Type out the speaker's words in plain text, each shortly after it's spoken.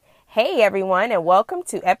Hey everyone, and welcome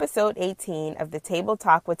to episode 18 of the Table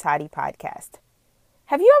Talk with Toddy podcast.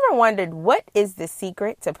 Have you ever wondered what is the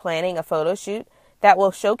secret to planning a photo shoot that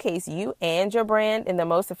will showcase you and your brand in the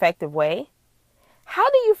most effective way? How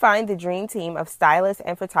do you find the dream team of stylists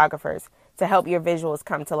and photographers to help your visuals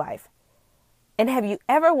come to life? And have you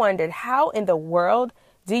ever wondered how in the world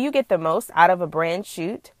do you get the most out of a brand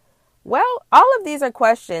shoot? Well, all of these are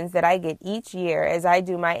questions that I get each year as I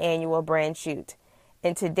do my annual brand shoot.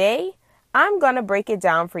 And today, I'm going to break it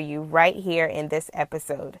down for you right here in this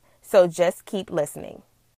episode. So just keep listening.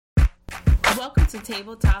 Welcome to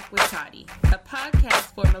Table Talk with Toddy, a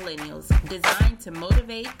podcast for millennials designed to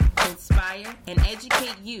motivate, inspire, and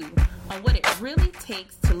educate you on what it really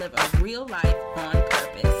takes to live a real life on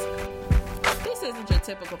purpose. This isn't your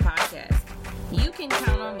typical podcast. You can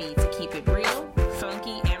count on me to keep it real,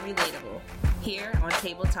 funky, and relatable here on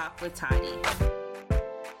Table Talk with Toddy.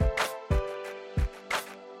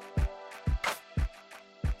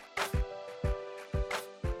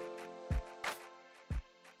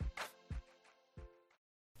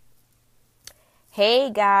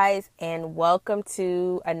 Hey guys, and welcome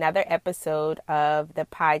to another episode of the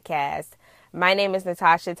podcast. My name is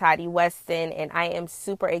Natasha Toddy Weston, and I am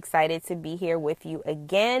super excited to be here with you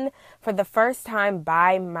again for the first time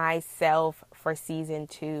by myself for season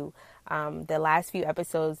 2. The last few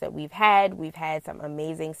episodes that we've had some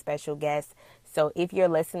amazing special guests. So if you're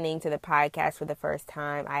listening to the podcast for the first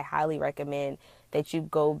time, I highly recommend that you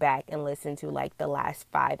go back and listen to like the last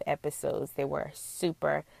 5 episodes. They were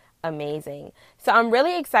super amazing. So I'm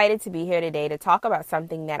really excited to be here today to talk about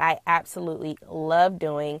something that I absolutely love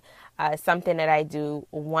doing, something that I do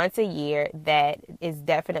once a year that is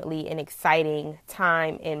definitely an exciting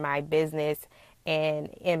time in my business and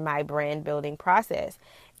in my brand building process.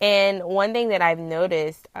 And one thing that I've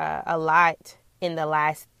noticed a lot in the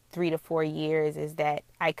last 3 to 4 years is that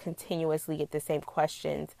I continuously get the same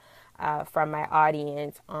questions from my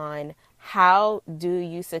audience on how do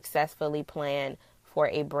you successfully plan for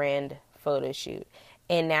a brand photo shoot.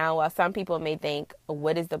 And now, while some people may think,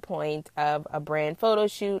 what is the point of a brand photo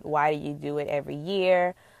shoot? Why do you do it every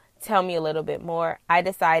year? Tell me a little bit more. I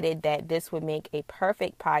decided that this would make a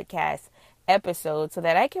perfect podcast episode so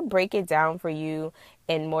that I can break it down for you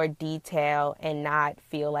in more detail and not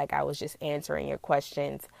feel like I was just answering your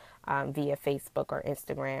questions via Facebook or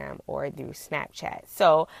Instagram or through Snapchat.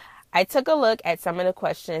 So I took a look at some of the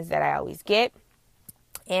questions that I always get.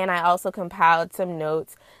 And I also compiled some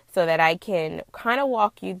notes so that I can kind of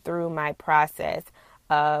walk you through my process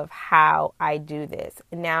of how I do this.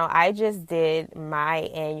 Now, I just did my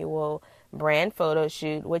annual brand photo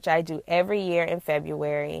shoot, which I do every year in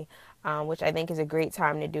February, which I think is a great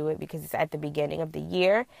time to do it because it's at the beginning of the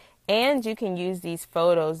year. And you can use these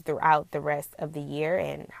photos throughout the rest of the year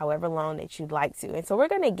and however long that you'd like to. And so we're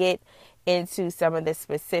going to get into some of the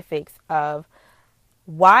specifics of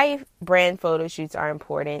why brand photo shoots are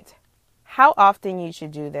important, how often you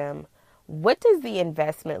should do them, what does the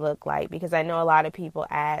investment look like? Because I know a lot of people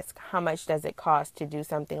ask, how much does it cost to do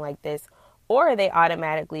something like this? Or they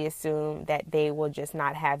automatically assume that they will just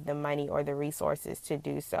not have the money or the resources to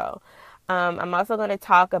do so. I'm also going to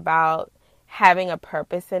talk about having a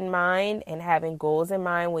purpose in mind and having goals in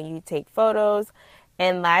mind when you take photos.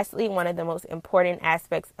 And lastly, one of the most important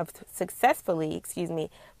aspects of successfully,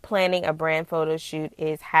 planning a brand photo shoot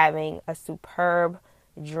is having a superb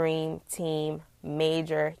dream team,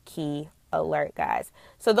 major key alert, guys.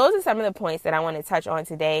 So those are some of the points that I want to touch on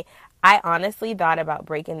today. I honestly thought about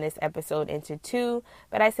breaking this episode into 2,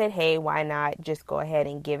 but I said, hey, why not just go ahead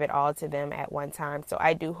and give it all to them at one time? So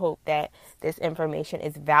I do hope that this information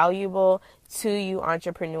is valuable to you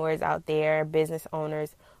entrepreneurs out there, business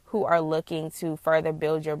owners who are looking to further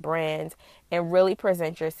build your brand and really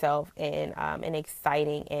present yourself in an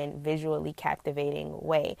exciting and visually captivating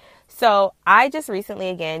way. So I just recently,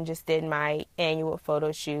 again, just did my annual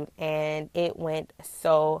photo shoot and it went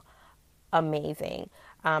so amazing.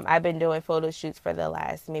 I've been doing photo shoots for the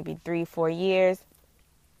last maybe 3-4 years.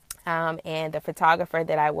 And the photographer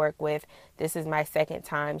that I work with, this is my second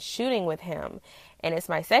time shooting with him. And it's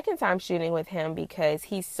my second time shooting with him because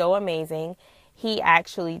he's so amazing. He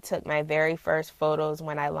actually took my very first photos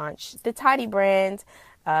when I launched the Toddy brand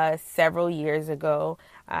several years ago.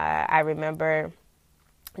 I remember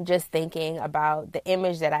just thinking about the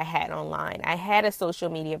image that I had online. I had a social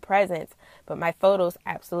media presence, but my photos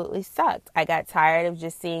absolutely sucked. I got tired of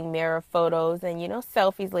just seeing mirror photos and,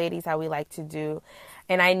 selfies, ladies, how we like to do.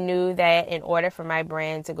 And I knew that in order for my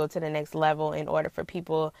brand to go to the next level, in order for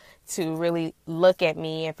people to really look at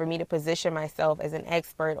me and for me to position myself as an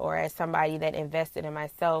expert or as somebody that invested in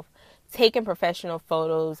myself taking professional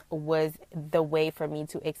photos was the way for me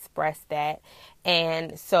to express that.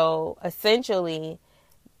 And so essentially,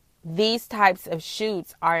 these types of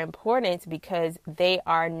shoots are important because they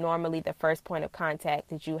are normally the first point of contact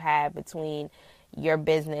that you have between your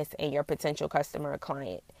business and your potential customer or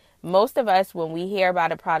client. Most of us, when we hear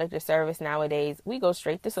about a product or service nowadays, we go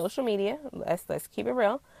straight to social media. Let's keep it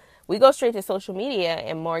real. We go straight to social media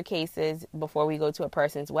in more cases before we go to a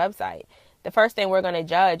person's website. The first thing we're going to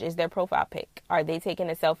judge is their profile pic. Are they taking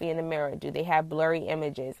a selfie in the mirror? Do they have blurry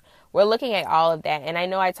images? We're looking at all of that. And I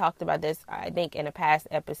know I talked about this, I think, in a past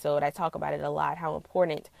episode. I talk about it a lot, how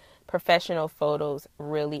important professional photos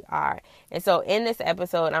really are. And so in this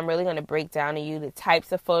episode, I'm really going to break down to you the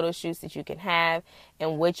types of photo shoots that you can have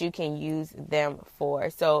and what you can use them for.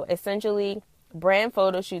 So essentially, brand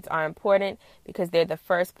photo shoots are important because they're the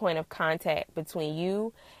first point of contact between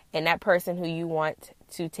you and that person who you want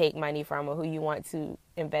to take money from or who you want to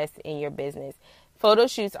invest in your business. Photo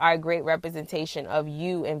shoots are a great representation of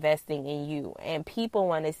you investing in you, and people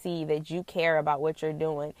want to see that you care about what you're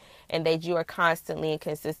doing and that you are constantly and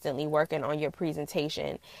consistently working on your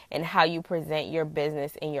presentation and how you present your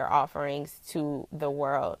business and your offerings to the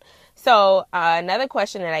world. So another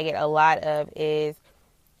question that I get a lot of is,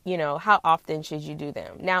 how often should you do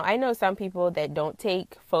them? Now, I know some people that don't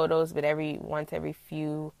take photos, but once every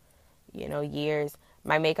few, years.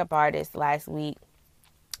 My makeup artist last week,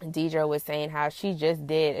 Deidre, was saying how she just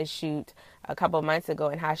did a shoot a couple months ago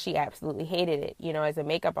and how she absolutely hated it. As a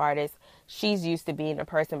makeup artist, she's used to being the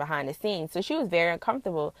person behind the scenes. So she was very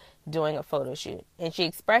uncomfortable doing a photo shoot. And she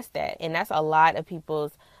expressed that. And that's a lot of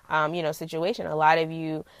people's, situation. A lot of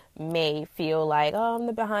you may feel like, oh, I'm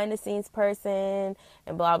the behind the scenes person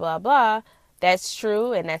and blah, blah, blah. That's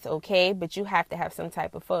true and that's okay, but you have to have some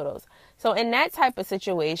type of photos. So in that type of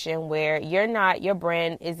situation where your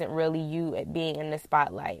brand isn't really you being in the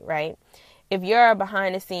spotlight, right? If you're a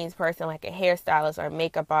behind the scenes person like a hairstylist or a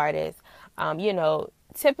makeup artist,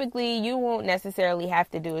 typically you won't necessarily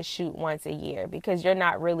have to do a shoot once a year because you're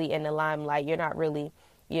not really in the limelight. You're not really,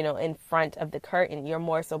 in front of the curtain. You're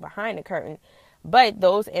more so behind the curtain. But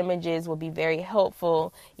those images will be very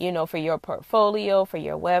helpful, for your portfolio, for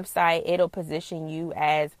your website. It'll position you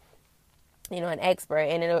as, an expert,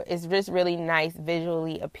 and it's just really nice,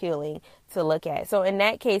 visually appealing to look at. So in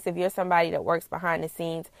that case, if you're somebody that works behind the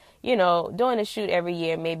scenes, doing a shoot every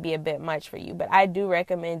year may be a bit much for you. But I do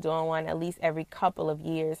recommend doing one at least every couple of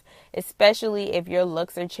years, especially if your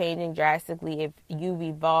looks are changing drastically, if you've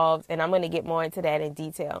evolved. And I'm going to get more into that in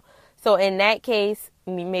detail. So in that case,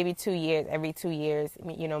 maybe 2 years, every 2 years,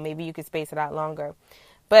 maybe you could space it out longer.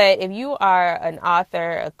 But if you are an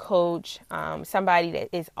author, a coach, somebody that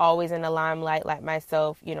is always in the limelight like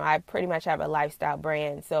myself, I pretty much have a lifestyle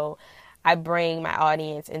brand. So I bring my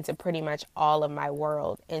audience into pretty much all of my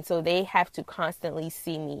world. And so they have to constantly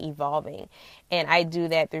see me evolving. And I do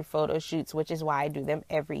that through photo shoots, which is why I do them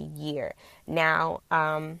every year. Now,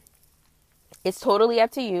 it's totally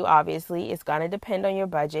up to you, obviously. It's going to depend on your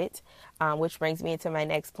budget, which brings me into my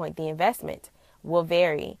next point. The investment will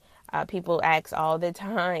vary. People ask all the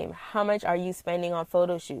time, how much are you spending on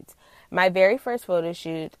photo shoots? My very first photo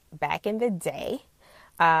shoot back in the day,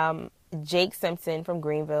 Jake Simpson from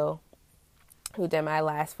Greenville, who did my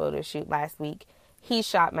last photo shoot last week, he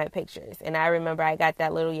shot my pictures. And I remember I got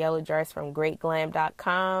that little yellow dress from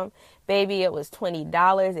greatglam.com. Baby, it was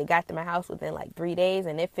 $20. It got to my house within like 3 days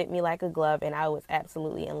and it fit me like a glove and I was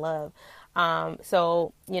absolutely in love.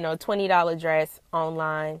 So, $20 dress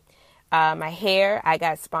online. My hair, I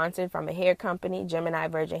got sponsored from a hair company, Gemini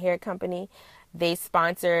Virgin Hair Company. They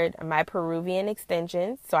sponsored my Peruvian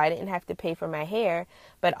extensions, so I didn't have to pay for my hair,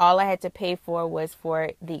 but all I had to pay for was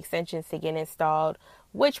for the extensions to get installed,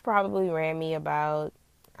 which probably ran me about,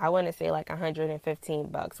 I want to say like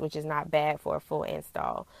 $115, which is not bad for a full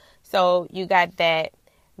install. So you got that.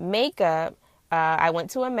 Makeup, I went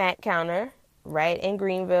to a MAC counter right in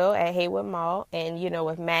Greenville at Haywood Mall, and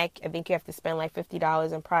with MAC, I think you have to spend like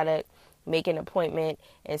 $50 in product, make an appointment,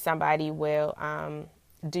 and somebody will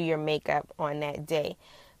do your makeup on that day.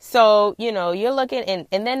 So, you're looking, and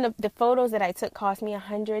then the photos that I took cost me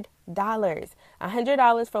 $100.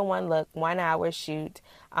 $100 for one look, 1 hour shoot.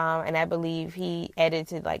 And I believe he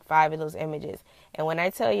edited like 5 of those images. And when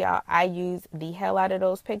I tell y'all, I used the hell out of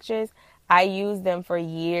those pictures. I used them for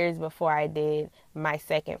years before I did my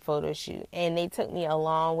second photo shoot. And they took me a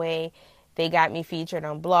long way. They got me featured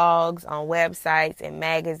on blogs, on websites, and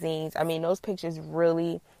magazines. I mean, those pictures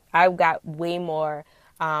really, I got way more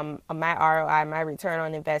my ROI, my return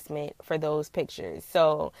on investment for those pictures.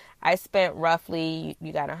 So I spent roughly,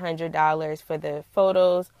 you got $100 for the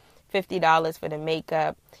photos, $50 for the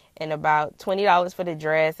makeup and about $20 for the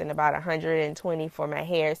dress and about $120 for my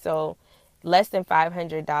hair. So less than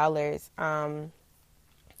 $500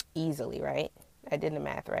 easily, right? I did the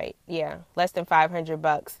math right. Yeah, less than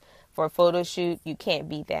 $500 for a photo shoot. You can't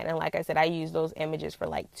beat that. And like I said, I used those images for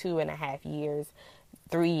like 2.5 years,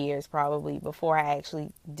 3 years probably before I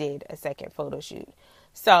actually did a second photo shoot.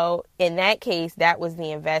 So in that case, that was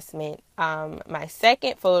the investment. My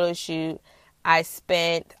second photo shoot, I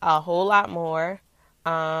spent a whole lot more.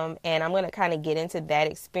 And I'm going to kind of get into that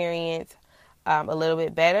experience a little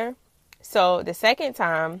bit better. So the second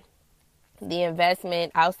time, the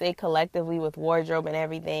investment, I'll say collectively with wardrobe and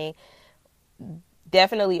everything,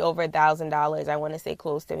 definitely over $1,000. I want to say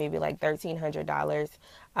close to maybe like $1,300.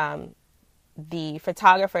 The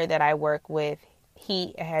photographer that I work with,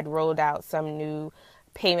 he had rolled out some new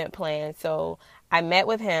payment plan. So I met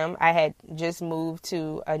with him. I had just moved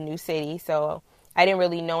to a new city, so I didn't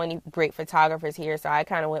really know any great photographers here. So I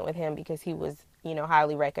kind of went with him because he was,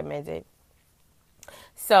 highly recommended.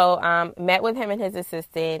 So met with him and his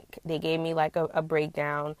assistant. They gave me like a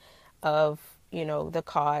breakdown of, the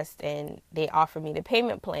cost, and they offered me the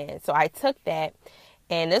payment plan. So I took that,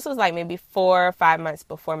 and this was like maybe 4 or 5 months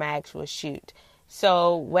before my actual shoot.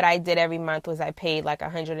 So what I did every month was I paid like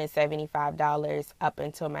 $175 up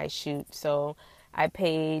until my shoot. So I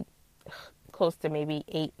paid close to maybe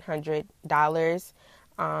 $800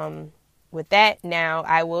 with that. Now,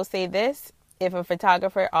 I will say this. If a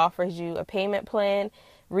photographer offers you a payment plan,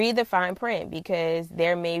 read the fine print, because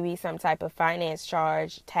there may be some type of finance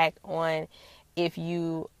charge tacked on if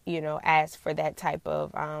you ask for that type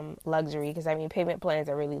of luxury. Because, payment plans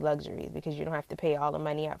are really luxuries because you don't have to pay all the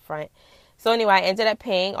money up front. So anyway, I ended up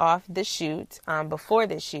paying off the shoot before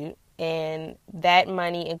the shoot, and that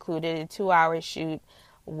money included a 2-hour shoot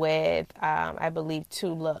with, I believe,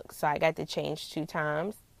 2 looks. So I got to change 2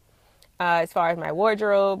 times. As far as my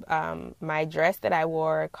wardrobe, my dress that I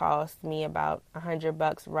wore cost me about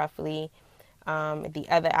 $100 roughly. The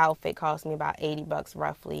other outfit cost me about $80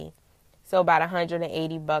 roughly. So about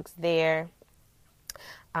 $180 there.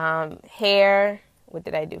 Hair, what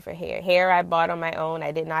did I do for hair? Hair I bought on my own.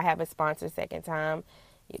 I did not have a sponsor second time.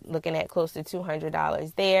 Looking at close to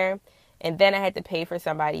 $200 there. And then I had to pay for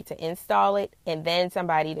somebody to install it, and then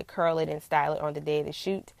somebody to curl it and style it on the day of the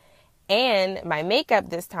shoot. And my makeup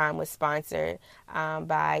this time was sponsored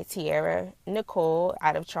by Tiara Nicole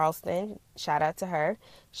out of Charleston. Shout out to her.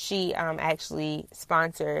 She actually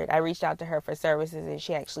sponsored, I reached out to her for services, and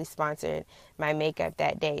she actually sponsored my makeup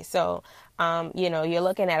that day. So, you're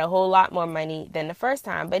looking at a whole lot more money than the first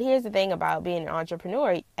time. But here's the thing about being an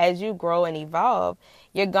entrepreneur. As you grow and evolve,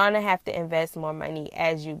 you're going to have to invest more money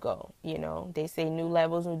as you go. They say new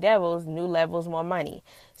levels, new devils, new levels, more money.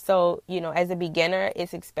 So, as a beginner,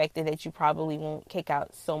 it's expected that you probably won't kick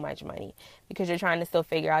out so much money because you're trying to still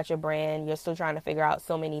figure out your brand. You're still trying to figure out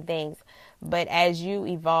so many things. But as you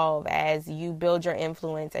evolve, as you build your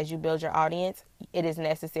influence, as you build your audience, it is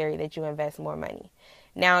necessary that you invest more money.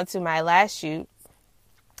 Now to my last shoot,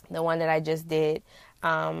 the one that I just did,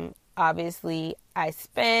 obviously I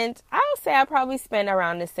probably spent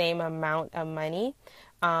around the same amount of money.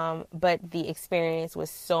 But the experience was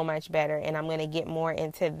so much better, and I'm going to get more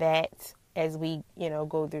into that as we,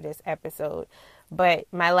 go through this episode. But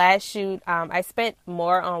my last shoot, I spent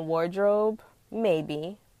more on wardrobe,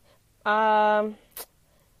 maybe. I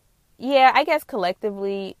guess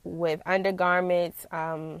collectively with undergarments,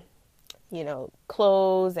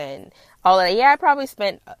 clothes and all of that. Yeah, I probably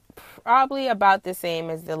spent about the same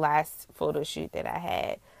as the last photo shoot that I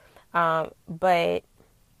had. But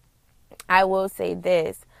I will say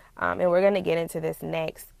this, and we're going to get into this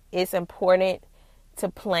next. It's important to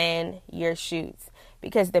plan your shoots,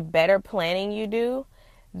 because the better planning you do,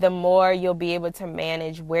 the more you'll be able to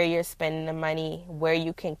manage where you're spending the money, where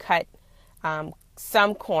you can cut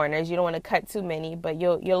some corners. You don't want to cut too many, but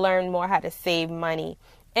you'll learn more how to save money.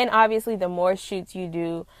 And obviously, the more shoots you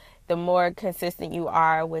do, the more consistent you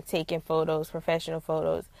are with taking photos, professional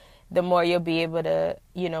photos, the more you'll be able to,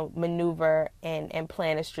 maneuver and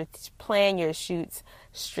plan your shoots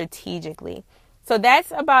strategically. So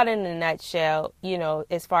that's about in a nutshell,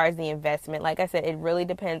 as far as the investment. Like I said, it really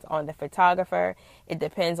depends on the photographer. It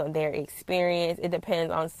depends on their experience. It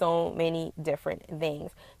depends on so many different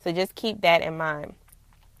things. So just keep that in mind.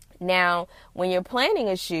 Now, when you're planning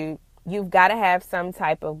a shoot, you've got to have some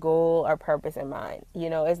type of goal or purpose in mind.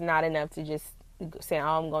 It's not enough to just say,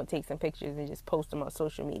 I'm going to take some pictures and just post them on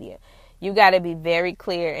social media. You got to be very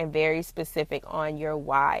clear and very specific on your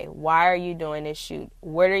why. Why are you doing this shoot?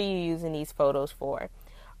 What are you using these photos for?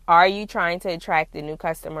 Are you trying to attract a new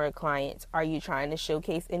customer or clients? Are you trying to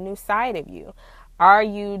showcase a new side of you?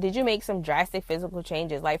 Did you make some drastic physical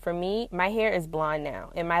changes? Like for me, my hair is blonde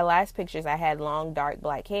now. In my last pictures, I had long, dark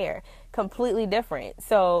black hair, completely different.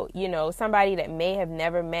 So, somebody that may have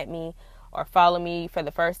never met me or follow me for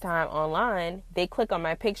the first time online, they click on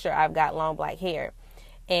my picture, I've got long black hair.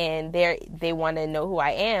 And they want to know who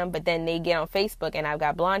I am, but then they get on Facebook and I've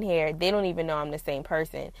got blonde hair. They don't even know I'm the same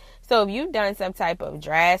person. So if you've done some type of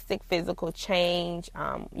drastic physical change,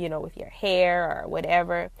 with your hair or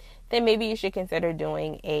whatever, then maybe you should consider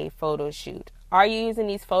doing a photo shoot. Are you using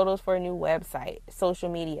these photos for a new website, social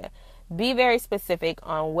media? Be very specific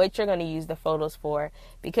on what you're going to use the photos for,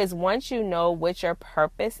 because once you know what your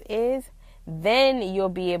purpose is, then you'll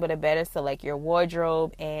be able to better select your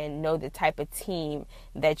wardrobe and know the type of team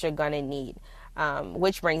that you're going to need.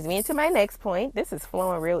 Which brings me into my next point. This is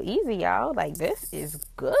flowing real easy, y'all. Like, this is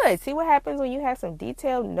good. See what happens when you have some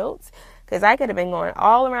detailed notes? Because I could have been going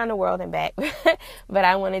all around the world and back. But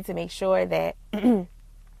I wanted to make sure that the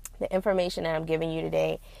information that I'm giving you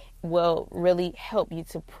today will really help you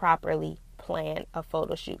to properly plan a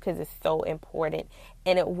photo shoot, because it's so important,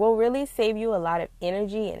 and it will really save you a lot of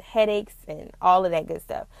energy and headaches and all of that good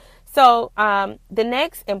stuff. So the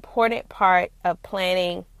next important part of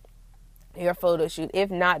planning your photo shoot, if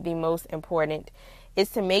not the most important, is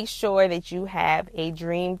to make sure that you have a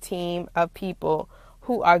dream team of people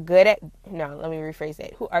who are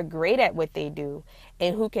who are great at what they do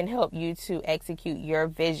and who can help you to execute your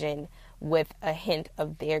vision with a hint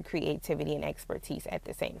of their creativity and expertise at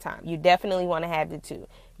the same time. You definitely want to have the two.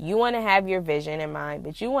 You want to have your vision in mind,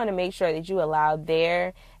 but you want to make sure that you allow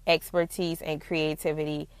their expertise and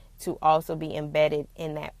creativity to also be embedded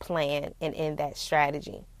in that plan and in that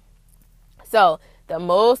strategy. So the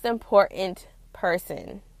most important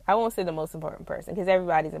person, I won't say the most important person because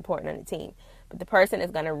everybody's important on the team, but the person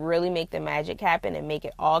that's going to really make the magic happen and make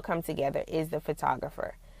it all come together is the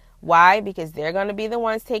photographer. Why? Because they're going to be the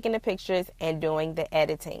ones taking the pictures and doing the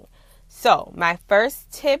editing. So my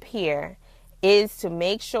first tip here is to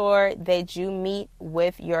make sure that you meet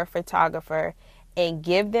with your photographer and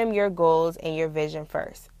give them your goals and your vision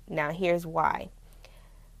first. Now, here's why.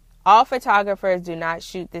 All photographers do not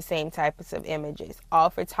shoot the same types of images.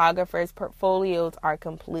 All photographers' portfolios are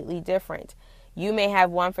completely different. You may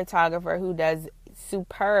have one photographer who does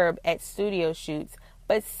superb at studio shoots,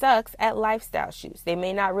 but sucks at lifestyle shoots. They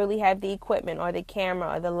may not really have the equipment or the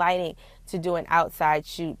camera or the lighting to do an outside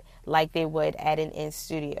shoot like they would at an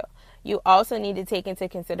in-studio. You also need to take into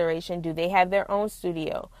consideration, do they have their own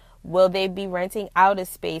studio? Will they be renting out a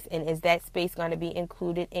space, and is that space going to be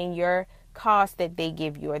included in your cost that they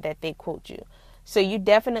give you or that they quote you? So you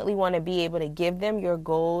definitely want to be able to give them your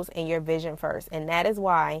goals and your vision first. And that is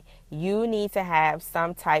why you need to have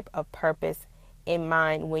some type of purpose in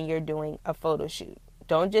mind when you're doing a photo shoot.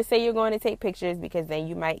 Don't just say you're going to take pictures, because then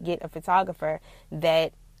you might get a photographer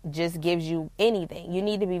that just gives you anything. You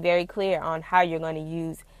need to be very clear on how you're going to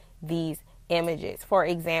use these images. For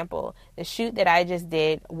example, the shoot that I just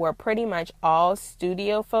did were pretty much all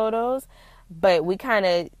studio photos, but we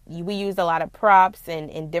used a lot of props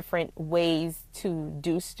and different ways to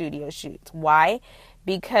do studio shoots. Why?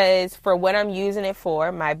 Because for what I'm using it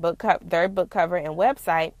for, my third book cover and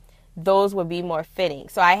website, those would be more fitting.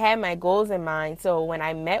 So I had my goals in mind. So when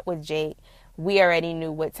I met with Jake, we already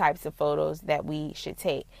knew what types of photos that we should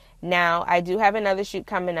take. Now, I do have another shoot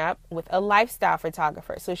coming up with a lifestyle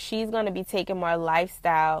photographer. So she's going to be taking more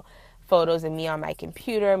lifestyle photos of me on my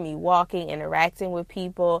computer, me walking, interacting with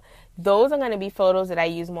people. Those are going to be photos that I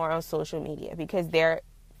use more on social media, because they're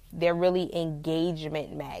really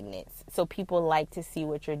engagement magnets. So people like to see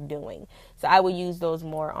what you're doing. So I will use those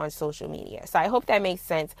more on social media. So I hope that makes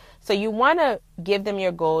sense. So you want to give them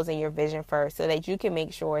your goals and your vision first, so that you can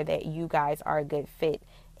make sure that you guys are a good fit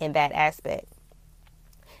in that aspect.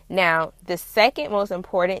 Now, the second most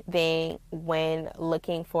important thing when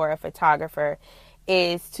looking for a photographer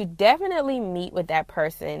is to definitely meet with that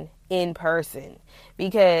person in person,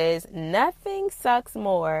 because nothing sucks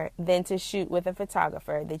more than to shoot with a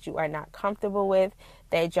photographer that you are not comfortable with,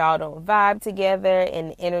 that y'all don't vibe together,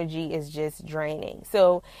 and the energy is just draining.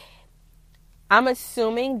 So I'm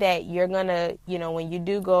assuming that you're gonna, when you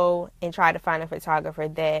do go and try to find a photographer,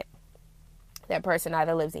 that person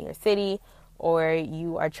either lives in your city or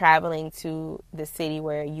you are traveling to the city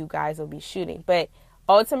where you guys will be shooting. But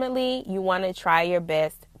ultimately, you want to try your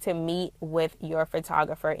best to meet with your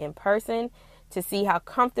photographer in person, to see how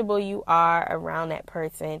comfortable you are around that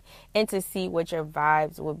person, and to see what your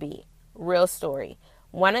vibes will be. Real story.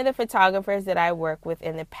 One of the photographers that I worked with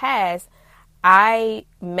in the past, I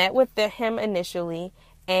met with him initially,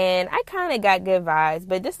 And I kind of got good vibes,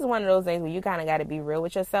 but this is one of those things where you kind of got to be real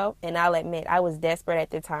with yourself. And I'll admit, I was desperate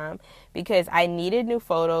at the time because I needed new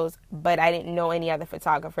photos, but I didn't know any other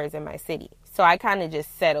photographers in my city. So I kind of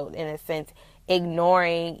just settled, in a sense,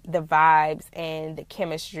 ignoring the vibes and the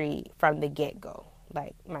chemistry from the get-go,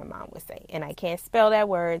 like my mom would say. And I can't spell that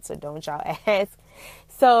word, so don't y'all ask.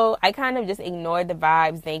 So I kind of just ignored the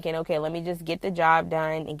vibes, thinking, okay, let me just get the job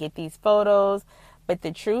done and get these photos. But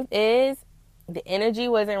the truth is, the energy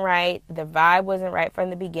wasn't right, the vibe wasn't right from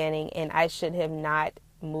the beginning, and I should have not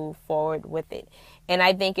moved forward with it. And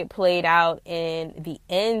I think it played out in the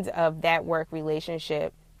end of that work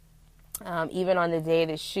relationship. Even on the day of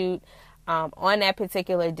the shoot, on that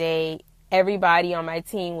particular day, everybody on my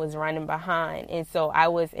team was running behind. And so I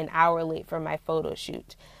was an hour late for my photo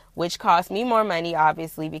shoot, which cost me more money,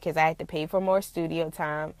 obviously, because I had to pay for more studio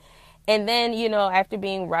time. And then, after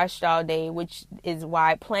being rushed all day, which is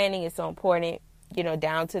why planning is so important,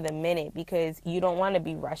 down to the minute, because you don't want to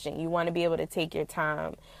be rushing. You want to be able to take your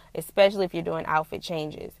time, especially if you're doing outfit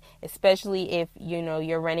changes, especially if,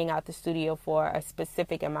 you're renting out the studio for a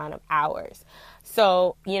specific amount of hours.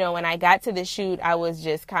 So, when I got to the shoot, I was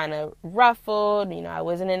just kind of ruffled. I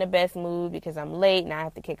wasn't in the best mood because I'm late and I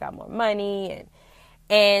have to kick out more money.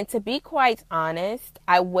 And to be quite honest,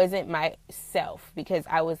 I wasn't myself because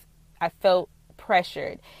I felt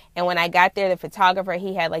pressured. And when I got there, the photographer,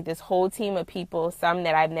 he had like this whole team of people, some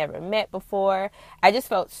that I've never met before. I just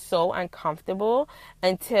felt so uncomfortable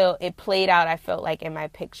until it played out, I felt like, in my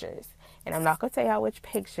pictures. And I'm not going to tell y'all which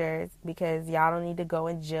pictures because y'all don't need to go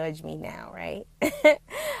and judge me now, right?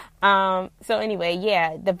 So anyway,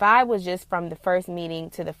 yeah, the vibe was just from the first meeting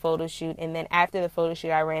to the photo shoot. And then after the photo shoot,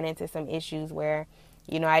 I ran into some issues where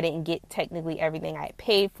I didn't get technically everything I had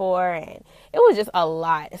paid for, and it was just a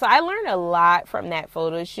lot. So I learned a lot from that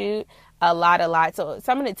photo shoot, a lot. So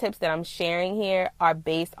some of the tips that I'm sharing here are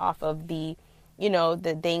based off of the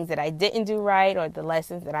things that I didn't do right or the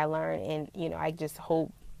lessons that I learned. And, I just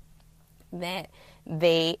hope that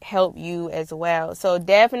they help you as well. So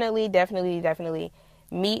definitely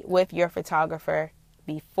meet with your photographer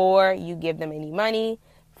before you give them any money,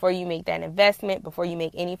 before you make that investment, before you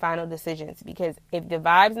make any final decisions. Because if the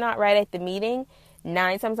vibe's not right at the meeting,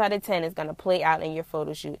 9 times out of 10 is going to play out in your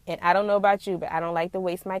photo shoot. And I don't know about you, but I don't like to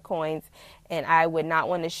waste my coins. And I would not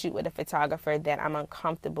want to shoot with a photographer that I'm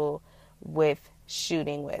uncomfortable with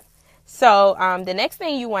shooting with. So the next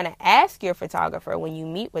thing you want to ask your photographer when you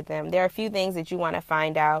meet with them, there are a few things that you want to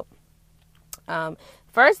find out.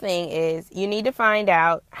 First thing is you need to find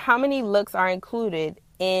out how many looks are included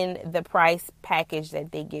in the price package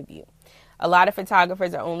that they give you. A lot of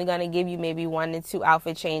photographers are only going to give you maybe 1 to 2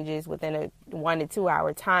 outfit changes within a 1 to 2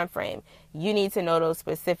 hour time frame. You need to know those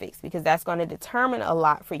specifics because that's going to determine a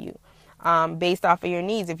lot for you based off of your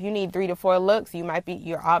needs. If you need 3 to 4 looks,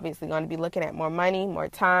 you're obviously going to be looking at more money, more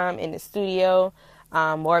time in the studio,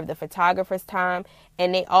 more of the photographer's time.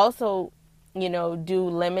 And they also, do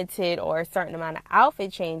limited or a certain amount of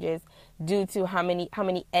outfit changes due to how many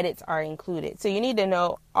edits are included. So you need to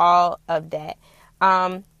know all of that.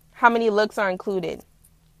 How many looks are included.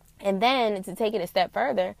 And then to take it a step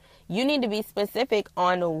further, you need to be specific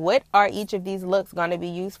on what are each of these looks going to be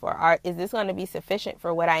used for. Is this going to be sufficient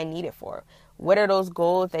for what I need it for? What are those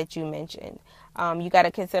goals that you mentioned? You got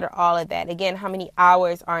to consider all of that. Again, how many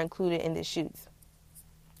hours are included in the shoots?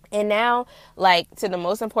 And now, to the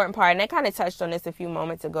most important part, and I kind of touched on this a few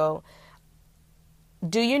moments ago,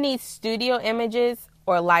 do you need studio images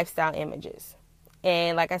or lifestyle images?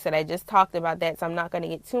 And like I said, I just talked about that, so I'm not going to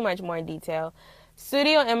get too much more in detail.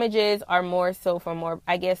 Studio images are more so for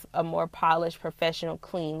a more polished, professional,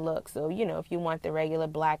 clean look. So, if you want the regular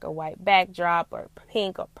black or white backdrop or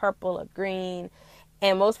pink or purple or green.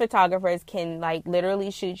 And most photographers can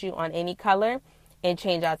literally shoot you on any color and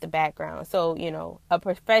change out the background. So, a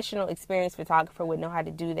professional, experienced photographer would know how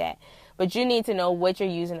to do that. But you need to know what you're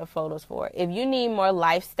using the photos for. If you need more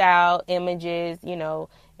lifestyle images,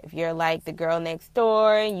 if you're like the girl next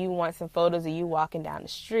door and you want some photos of you walking down the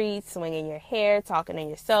street, swinging your hair, talking on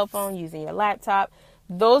your cell phone, using your laptop,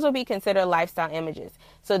 those will be considered lifestyle images.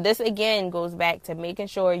 So this again goes back to making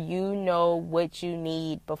sure you know what you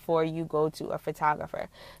need before you go to a photographer.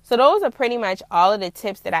 So those are pretty much all of the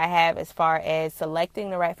tips that I have as far as selecting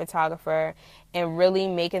the right photographer and really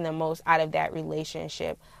making the most out of that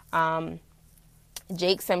relationship.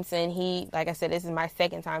 Jake Simpson, like I said, this is my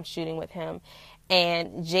second time shooting with him.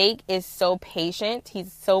 And Jake is so patient.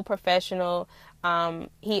 He's so professional.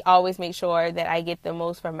 He always makes sure that I get the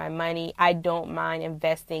most for my money. I don't mind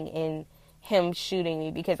investing in him shooting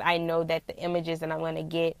me because I know that the images that I'm going to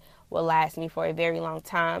get will last me for a very long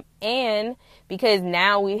time. And because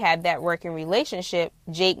now we have that working relationship,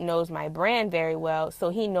 Jake knows my brand very well. So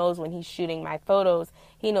he knows when he's shooting my photos,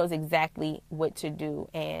 he knows exactly what to do.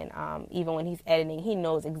 And even when he's editing, he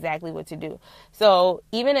knows exactly what to do. So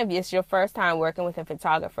even if it's your first time working with a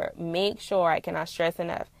photographer, make sure, I cannot stress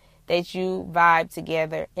enough, that you vibe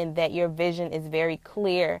together and that your vision is very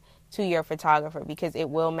clear to your photographer, because it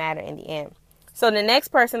will matter in the end. So the next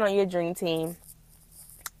person on your dream team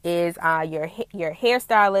is your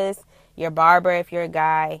hairstylist, your barber if you're a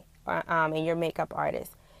guy, and your makeup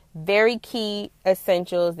artist. Very key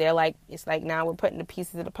essentials. It's like now we're putting the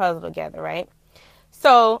pieces of the puzzle together, right?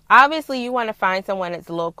 So obviously you want to find someone that's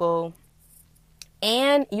local,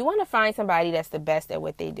 and you want to find somebody that's the best at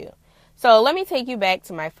what they do. So let me take you back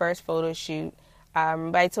to my first photo shoot.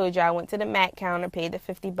 I told you I went to the MAC counter, paid the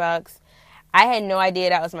 $50. I had no idea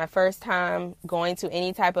that was my first time going to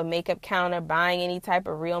any type of makeup counter, buying any type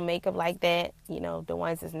of real makeup like that, the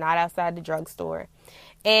ones that's not outside the drugstore.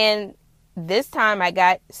 And this time I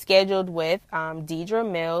got scheduled with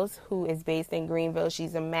Deidre Mills, who is based in Greenville.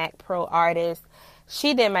 She's a MAC Pro artist.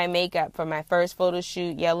 She did my makeup for my first photo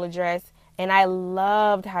shoot, Yellow Dress. And I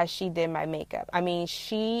loved how she did my makeup. I mean,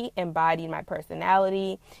 she embodied my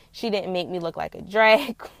personality. She didn't make me look like a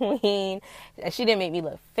drag queen. She didn't make me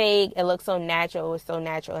look fake. It looked so natural. It was so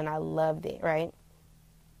natural, and I loved it, right?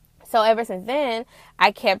 So ever since then,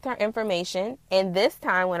 I kept her information. And this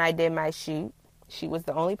time when I did my shoot, she was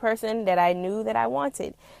the only person that I knew that I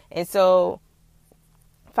wanted. And so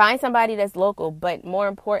find somebody that's local, but more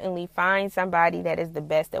importantly, find somebody that is the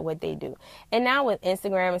best at what they do. And now with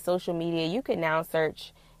Instagram and social media, you can now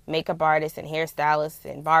search makeup artists and hairstylists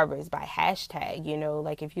and barbers by hashtag.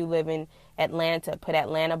 Like if you live in Atlanta, put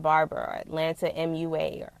Atlanta barber or Atlanta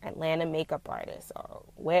MUA or Atlanta makeup artist, or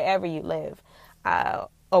wherever you live,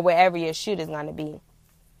 or wherever your shoot is going to be.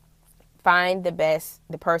 Find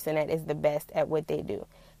the person that is the best at what they do.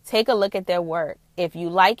 Take a look at their work. If you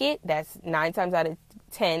like it, that's 9 times out of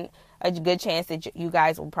 10 a good chance that you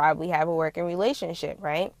guys will probably have a working relationship,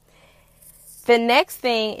 right? The next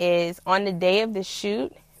thing is, on the day of the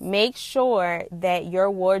shoot, make sure that your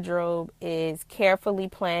wardrobe is carefully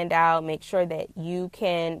planned out. Make sure that you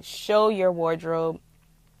can show your wardrobe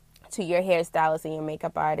to your hairstylist and your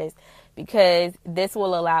makeup artist, because this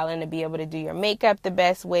will allow them to be able to do your makeup the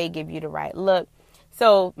best way, give you the right look.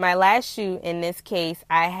 So my last shoot, in this case,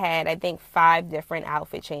 I had, I think, 5 different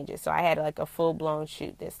outfit changes. So I had like a full-blown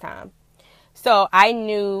shoot this time. So I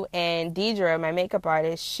knew, and Deidre, my makeup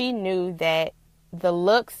artist, she knew that the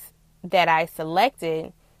looks that I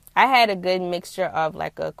selected, I had a good mixture of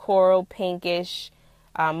like a coral pinkish,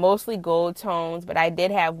 mostly gold tones, but I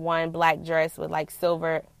did have one black dress with like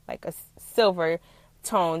silver, like a silver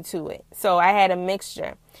tone to it. So I had a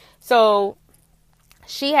mixture. So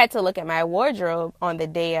she had to look at my wardrobe on the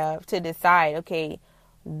day of to decide, okay,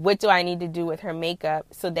 what do I need to do with her makeup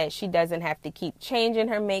so that she doesn't have to keep changing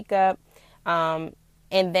her makeup. And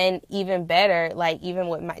then even better, like even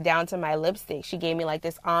with down to my lipstick, she gave me like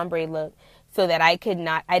this ombre look so that I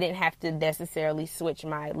didn't have to necessarily switch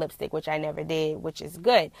my lipstick, which I never did, which is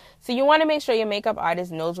good. So you want to make sure your makeup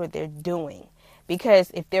artist knows what they're doing.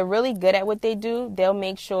 Because if they're really good at what they do, they'll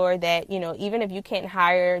make sure that, even if you can't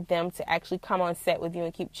hire them to actually come on set with you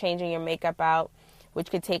and keep changing your makeup out,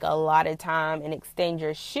 which could take a lot of time and extend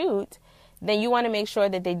your shoot, then you want to make sure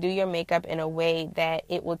that they do your makeup in a way that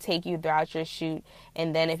it will take you throughout your shoot.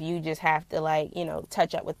 And then if you just have to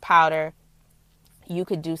touch up with powder, you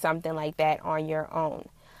could do something like that on your own.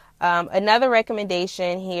 Another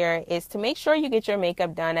recommendation here is to make sure you get your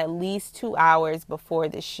makeup done at least 2 hours before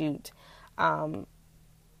the shoot.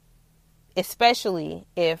 Especially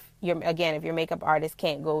if your makeup artist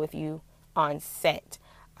can't go with you on set.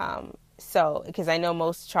 Because I know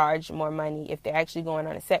most charge more money if they're actually going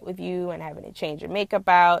on a set with you and having to change your makeup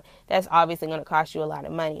out. That's obviously going to cost you a lot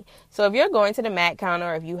of money. So if you're going to the MAC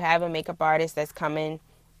counter, or if you have a makeup artist that's coming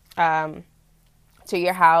to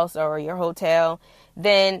your house or your hotel,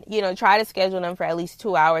 then, try to schedule them for at least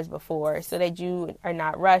 2 hours before so that you are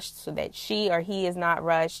not rushed, so that she or he is not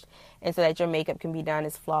rushed, and so that your makeup can be done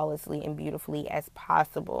as flawlessly and beautifully as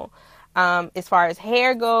possible. As far as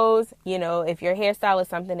hair goes, if your hairstyle is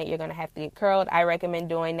something that you're going to have to get curled, I recommend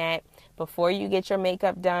doing that before you get your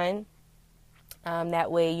makeup done. That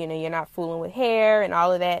way, you're not fooling with hair and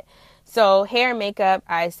all of that. So hair and makeup,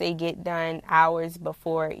 I say get done hours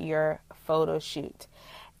before your photo shoot.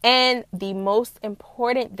 And the most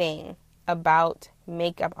important thing about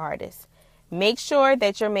makeup artists, make sure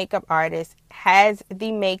that your makeup artist has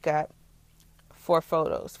the makeup for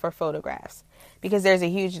photographs, because there's a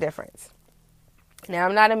huge difference. Now,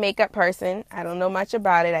 I'm not a makeup person. I don't know much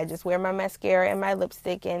about it. I just wear my mascara and my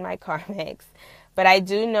lipstick and my Carmex. But I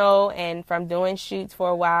do know, and from doing shoots for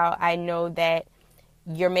a while, I know that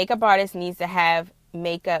your makeup artist needs to have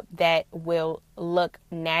makeup that will look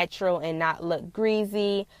natural and not look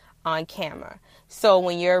greasy on camera. So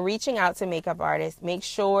when you're reaching out to makeup artists, make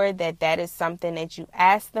sure that that is something that you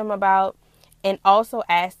ask them about, and also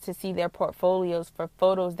ask to see their portfolios for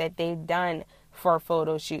photos that they've done for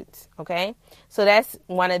photo shoots. Okay, so that's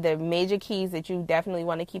one of the major keys that you definitely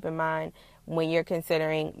want to keep in mind when you're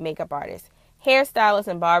considering makeup artists. Hairstylists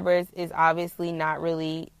and barbers is obviously not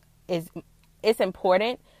really, it's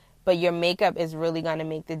important, but your makeup is really going to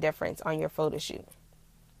make the difference on your photo shoot.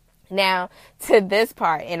 Now, to this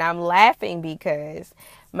part, and I'm laughing because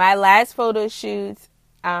my last photo shoots,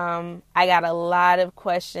 I got a lot of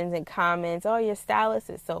questions and comments. Oh, your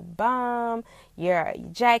stylist is so bomb. Your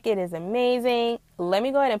jacket is amazing. Let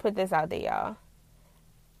me go ahead and put this out there, y'all.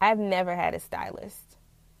 I've never had a stylist.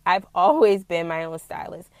 I've always been my own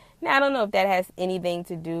stylist. Now, I don't know if that has anything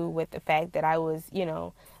to do with the fact that I was,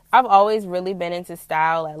 I've always really been into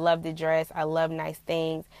style. I love to dress. I love nice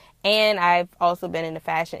things. And I've also been in the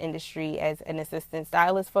fashion industry as an assistant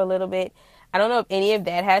stylist for a little bit. I don't know if any of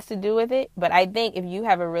that has to do with it, but I think if you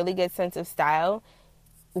have a really good sense of style,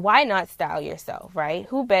 why not style yourself, right?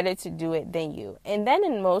 Who better to do it than you? And then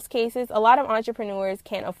in most cases, a lot of entrepreneurs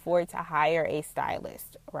can't afford to hire a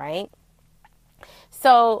stylist, right?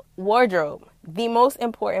 So wardrobe, the most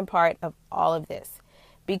important part of all of this,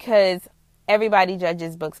 because everybody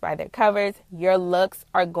judges books by their covers. Your looks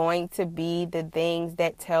are going to be the things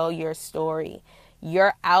that tell your story.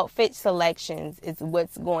 Your outfit selections is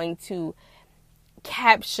what's going to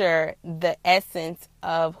capture the essence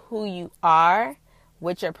of who you are,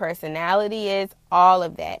 what your personality is, all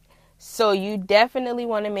of that. So you definitely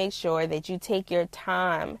want to make sure that you take your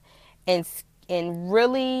time and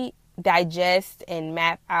really digest and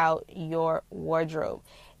map out your wardrobe.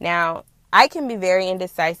 Now, I can be very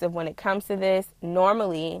indecisive when it comes to this.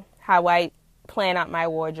 Normally, how I plan out my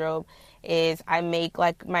wardrobe is I make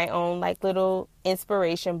like my own like little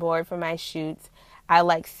inspiration board for my shoots. I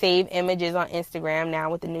like save images on Instagram now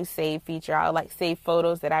with the new save feature. I like save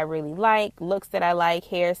photos that I really like, looks that I like,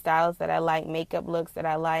 hairstyles that I like, makeup looks that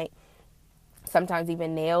I like, sometimes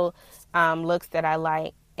even nail looks that I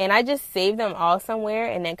like. And I just save them all somewhere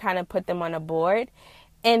and then kind of put them on a board.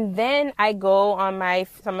 And then I go on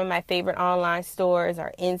some of my favorite online stores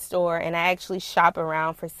or in-store, and I actually shop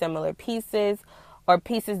around for similar pieces or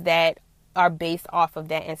pieces that are based off of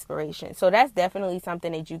that inspiration. So that's definitely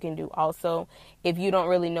something that you can do also if you don't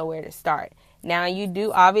really know where to start. Now, you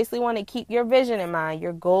do obviously want to keep your vision in mind,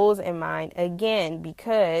 your goals in mind, again,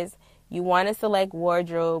 because you want to select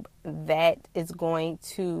wardrobe that is going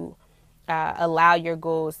to allow your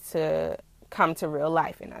goals to come to real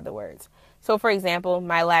life, in other words. So, for example,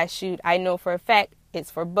 my last shoot, I know for a fact it's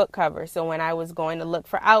for book cover. So when I was going to look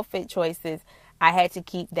for outfit choices, I had to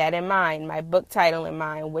keep that in mind, my book title in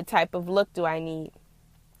mind. What type of look do I need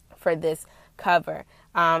for this cover?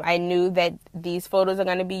 I knew that these photos are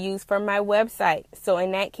going to be used for my website. So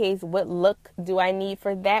in that case, what look do I need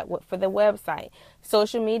for that, for the website?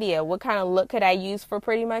 Social media, what kind of look could I use for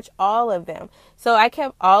pretty much all of them? So I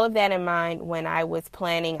kept all of that in mind when I was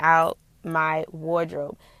planning out my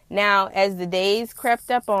wardrobe. Now, as the days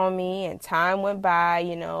crept up on me and time went by,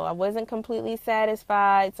 I wasn't completely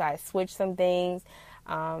satisfied. So I switched some things.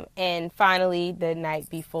 And finally, the night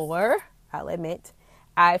before, I'll admit,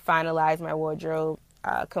 I finalized my wardrobe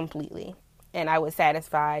completely. And I was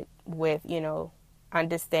satisfied with,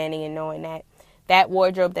 understanding and knowing that that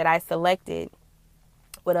wardrobe that I selected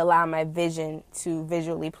would allow my vision to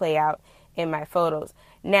visually play out in my photos.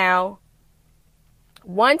 Now,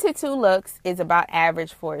 1 to 2 looks is about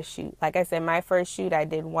average for a shoot. Like I said, my first shoot, I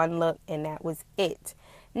did 1 look and that was it.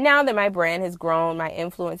 Now that my brand has grown, my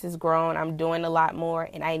influence has grown, I'm doing a lot more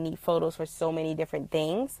and I need photos for so many different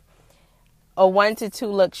things. A 1 to 2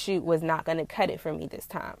 look shoot was not going to cut it for me this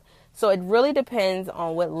time. So it really depends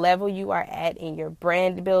on what level you are at in your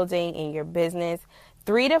brand building, in your business.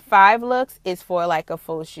 3 to 5 looks is for like a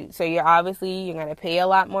full shoot. So you're going to pay a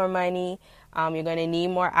lot more money. You're going to need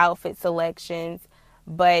more outfit selections.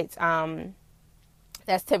 But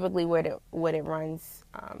that's typically what it runs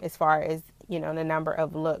as far as, the number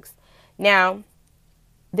of looks. Now,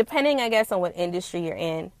 depending, I guess, on what industry you're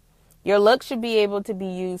in, your look should be able to be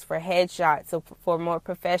used for headshots, so for more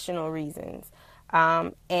professional reasons.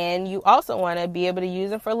 And you also want to be able to use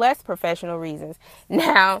them for less professional reasons.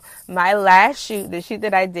 Now, my last shoot, the shoot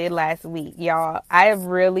that I did last week, y'all, I have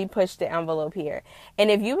really pushed the envelope here.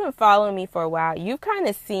 And if you've been following me for a while, you've kind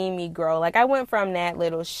of seen me grow. Like, I went from that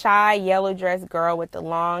little shy yellow dress girl with the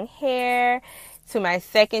long hair to my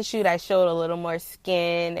second shoot. I showed a little more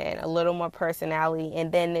skin and a little more personality.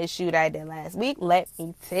 And then this shoot I did last week, let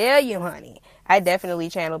me tell you, honey, I definitely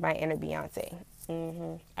channeled my inner Beyonce.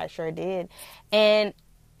 I sure did. And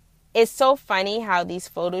it's so funny how these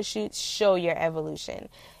photo shoots show your evolution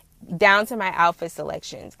down to my outfit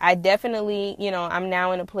selections. I definitely, I'm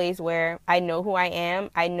now in a place where I know who I am.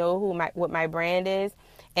 I know what my brand is.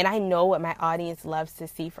 And I know what my audience loves to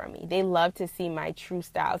see from me. They love to see my true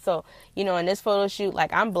style. So, in this photo shoot,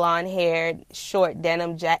 like, I'm blonde haired, short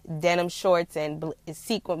denim shorts and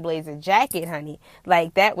sequin blazer jacket, honey.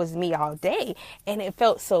 Like, that was me all day. And it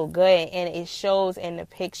felt so good. And it shows in the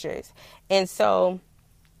pictures. And so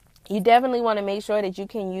you definitely want to make sure that you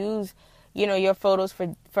can use, your photos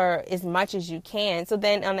for as much as you can. So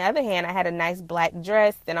then on the other hand, I had a nice black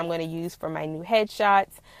dress that I'm going to use for my new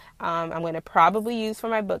headshots. I'm going to probably use for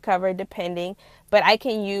my book cover, depending. But I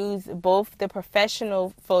can use both the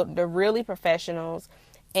professional, the really professionals,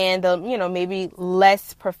 and the, maybe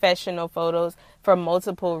less professional photos for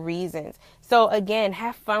multiple reasons. So again,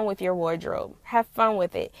 have fun with your wardrobe. Have fun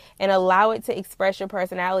with it and allow it to express your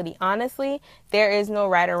personality. Honestly, there is no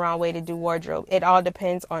right or wrong way to do wardrobe. It all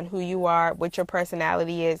depends on who you are, what your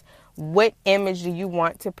personality is, what image do you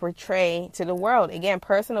want to portray to the world. Again,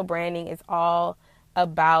 personal branding is all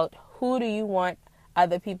about who do you want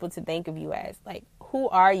other people to think of you as. Like, who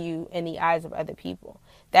are you in the eyes of other people?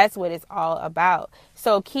 That's what it's all about.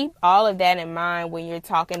 So keep all of that in mind when you're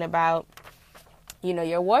talking about,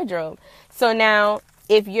 your wardrobe. So now,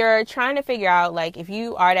 if you're trying to figure out, like, if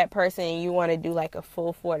you are that person and you want to do like a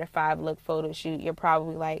full 4 to 5 look photo shoot, you're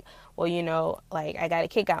probably like, well, like, I got to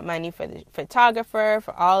kick out money for the photographer,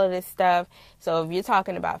 for all of this stuff. So if you're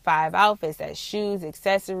talking about 5 outfits, that's shoes,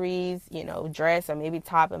 accessories, dress, or maybe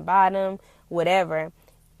top and bottom, whatever,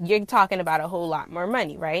 you're talking about a whole lot more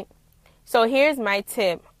money, right? So here's my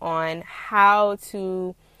tip on how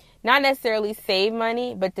to not necessarily save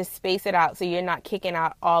money, but to space it out so you're not kicking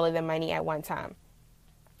out all of the money at one time.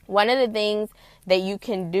 One of the things that you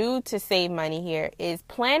can do to save money here is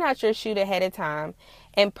plan out your shoot ahead of time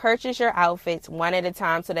and purchase your outfits one at a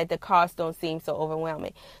time so that the costs don't seem so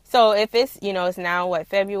overwhelming. So if it's, it's now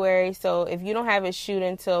February. So if you don't have a shoot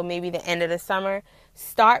until maybe the end of the summer,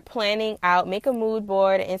 start planning out, make a mood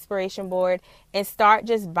board, an inspiration board, and start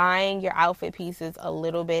just buying your outfit pieces a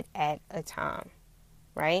little bit at a time,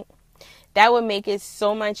 right? That would make it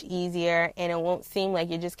so much easier, and it won't seem like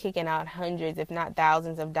you're just kicking out hundreds, if not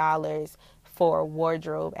thousands of dollars for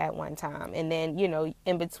wardrobe at one time. And then,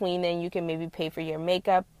 in between then you can maybe pay for your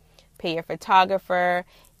makeup, pay your photographer,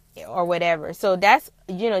 or whatever. So that's,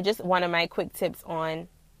 just one of my quick tips on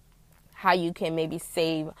how you can maybe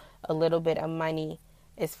save a little bit of money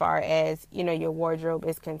as far as, your wardrobe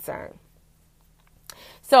is concerned.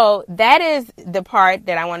 So that is the part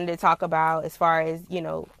that I wanted to talk about as far as,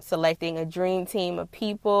 selecting a dream team of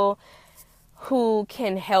people who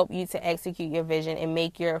can help you to execute your vision and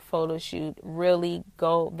make your photo shoot really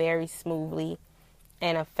go very smoothly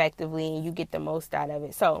and effectively, and you get the most out of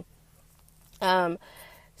it. So,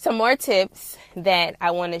 some more tips that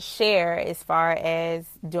I want to share as far as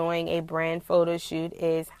doing a brand photo shoot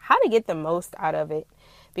is how to get the most out of it.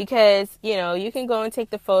 Because, you can go and take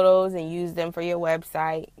the photos and use them for your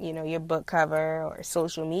website, your book cover or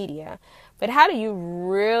social media. But how do you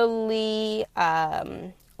really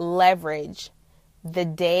leverage the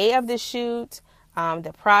day of the shoot,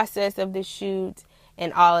 the process of the shoot,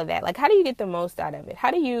 and all of that? Like, how do you get the most out of it? How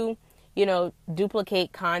do you,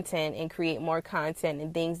 duplicate content and create more content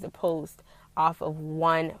and things to post off of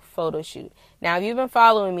one photo shoot? Now, if you've been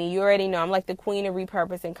following me, you already know I'm like the queen of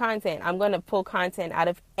repurposing content. I'm going to pull content out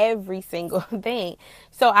of every single thing.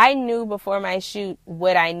 So I knew before my shoot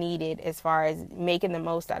what I needed as far as making the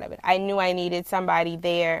most out of it. I knew I needed somebody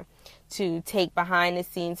there to take behind the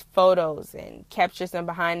scenes photos and capture some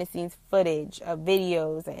behind the scenes footage of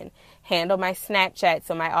videos and handle my Snapchat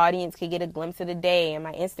so my audience could get a glimpse of the day, and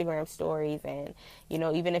my Instagram stories, and,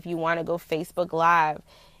 even if you want to go Facebook Live.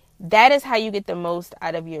 That is how you get the most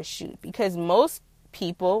out of your shoot, because most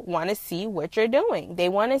people want to see what you're doing. They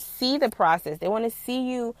want to see the process. They want to see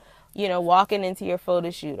you walking into your photo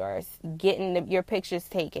shoot or getting your pictures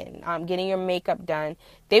taken, getting your makeup done.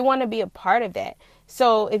 They want to be a part of that.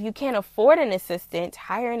 So if you can't afford an assistant,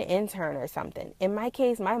 hire an intern or something. In my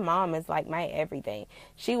case, my mom is like my everything.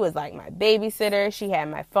 She was like my babysitter. She had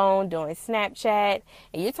my phone doing Snapchat.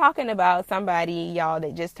 And you're talking about somebody, y'all,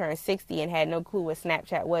 that just turned 60 and had no clue what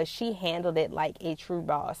Snapchat was. She handled it like a true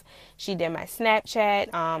boss. She did my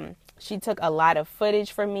Snapchat. She took a lot of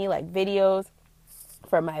footage for me, like videos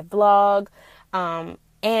for my vlog.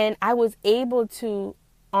 And I was able to,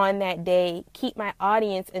 on that day, keep my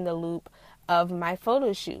audience in the loop of my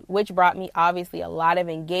photo shoot, which brought me obviously a lot of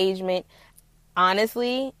engagement.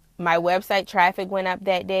 Honestly, my website traffic went up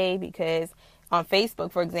that day because on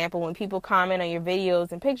Facebook, for example, when people comment on your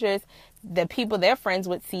videos and pictures, the people they're friends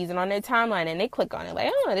with sees it on their timeline and they click on it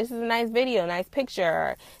like, oh, this is a nice video, nice picture.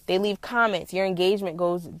 Or they leave comments. Your engagement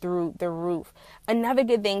goes through the roof. Another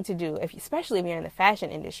good thing to do, especially if you're in the fashion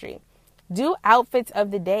industry, do outfits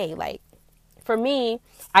of the day. Like, for me,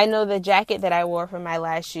 I know the jacket that I wore for my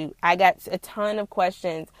last shoot. I got a ton of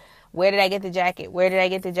questions. Where did I get the jacket? Where did I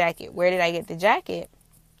get the jacket? Where did I get the jacket?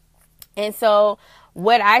 And so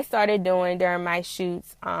what I started doing during my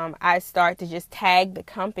shoots, I start to just tag the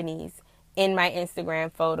companies in my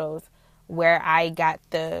Instagram photos where I got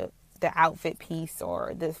the outfit piece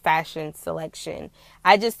or the fashion selection.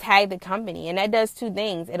 I just tag the company, and that does two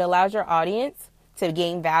things. It allows your audience to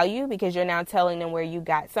gain value because you're now telling them where you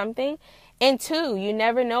got something. And two, you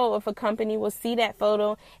never know if a company will see that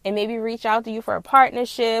photo and maybe reach out to you for a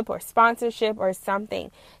partnership or sponsorship or something.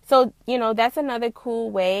 So, that's another cool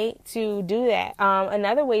way to do that.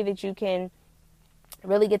 Another way that you can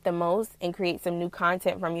really get the most and create some new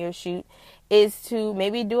content from your shoot is to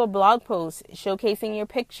maybe do a blog post showcasing your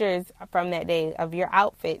pictures from that day of your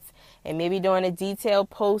outfits and maybe doing a detailed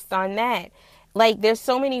post on that. Like, there's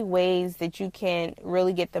so many ways that you can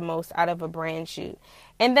really get the most out of a brand shoot.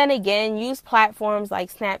 And then again, use platforms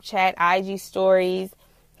like Snapchat, IG Stories,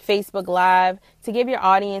 Facebook Live to give your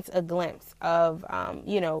audience a glimpse of,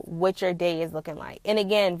 what your day is looking like. And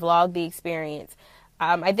again, vlog the experience.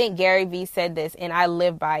 I think Gary Vee said this, and I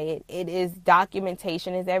live by it. It is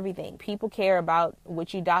documentation is everything. People care about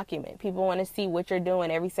what you document. People want to see what you're doing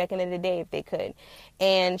every second of the day if they could.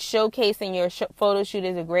 And showcasing your photo shoot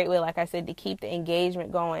is a great way, like I said, to keep the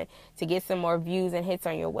engagement going, to get some more views and hits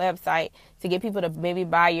on your website, to get people to maybe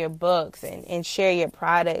buy your books and share your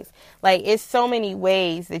products. Like, it's so many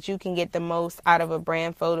ways that you can get the most out of a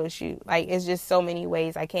brand photo shoot. Like, it's just so many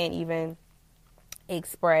ways I can't even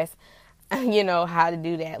express how to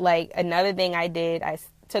do that. Like, another thing I did, I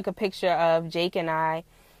took a picture of Jake and I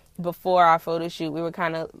before our photo shoot. We were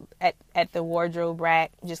kind of at the wardrobe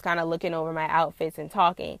rack, just kind of looking over my outfits and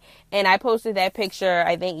talking. And I posted that picture,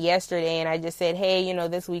 I think, yesterday. And I just said, hey,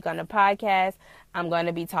 this week on the podcast, I'm going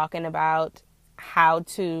to be talking about how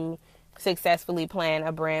to successfully plan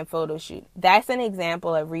a brand photo shoot. That's an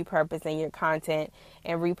example of repurposing your content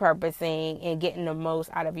and repurposing and getting the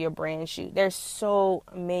most out of your brand shoot. There's so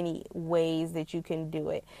many ways that you can do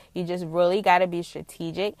it. You just really got to be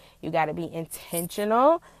strategic. You got to be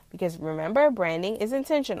intentional, because remember, branding is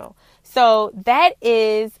intentional. So that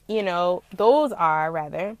is, those are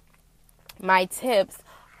rather my tips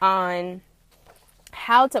on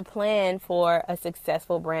how to plan for a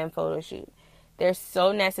successful brand photo shoot. They're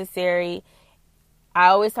so necessary. I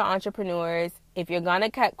always tell entrepreneurs, if you're going to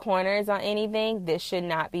cut corners on anything, this should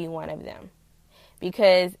not be one of them.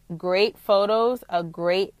 Because great photos, a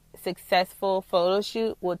great successful photo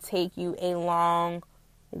shoot will take you a long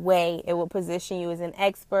way. It will position you as an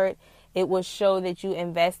expert. It will show that you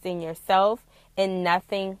invest in yourself, and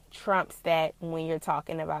nothing trumps that when you're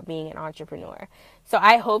talking about being an entrepreneur. So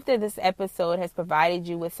I hope that this episode has provided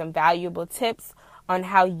you with some valuable tips on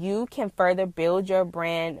how you can further build your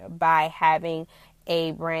brand by having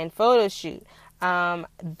a brand photo shoot.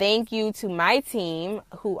 Thank you to my team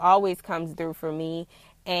who always comes through for me.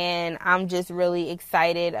 And I'm just really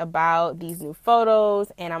excited about these new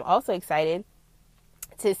photos. And I'm also excited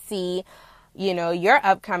to see, your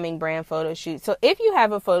upcoming brand photo shoot. So if you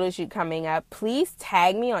have a photo shoot coming up, please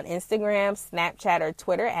tag me on Instagram, Snapchat, or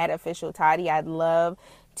Twitter @OfficialToddy. I'd love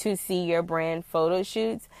to see your brand photo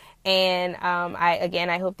shoots. And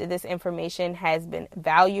I hope that this information has been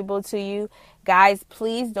valuable to you. Guys,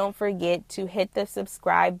 please don't forget to hit the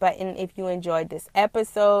subscribe button if you enjoyed this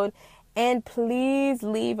episode. And please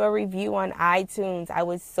leave a review on iTunes. I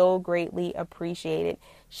would so greatly appreciate it.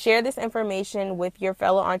 Share this information with your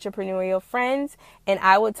fellow entrepreneurial friends, and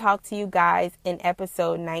I will talk to you guys in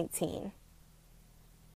episode 19.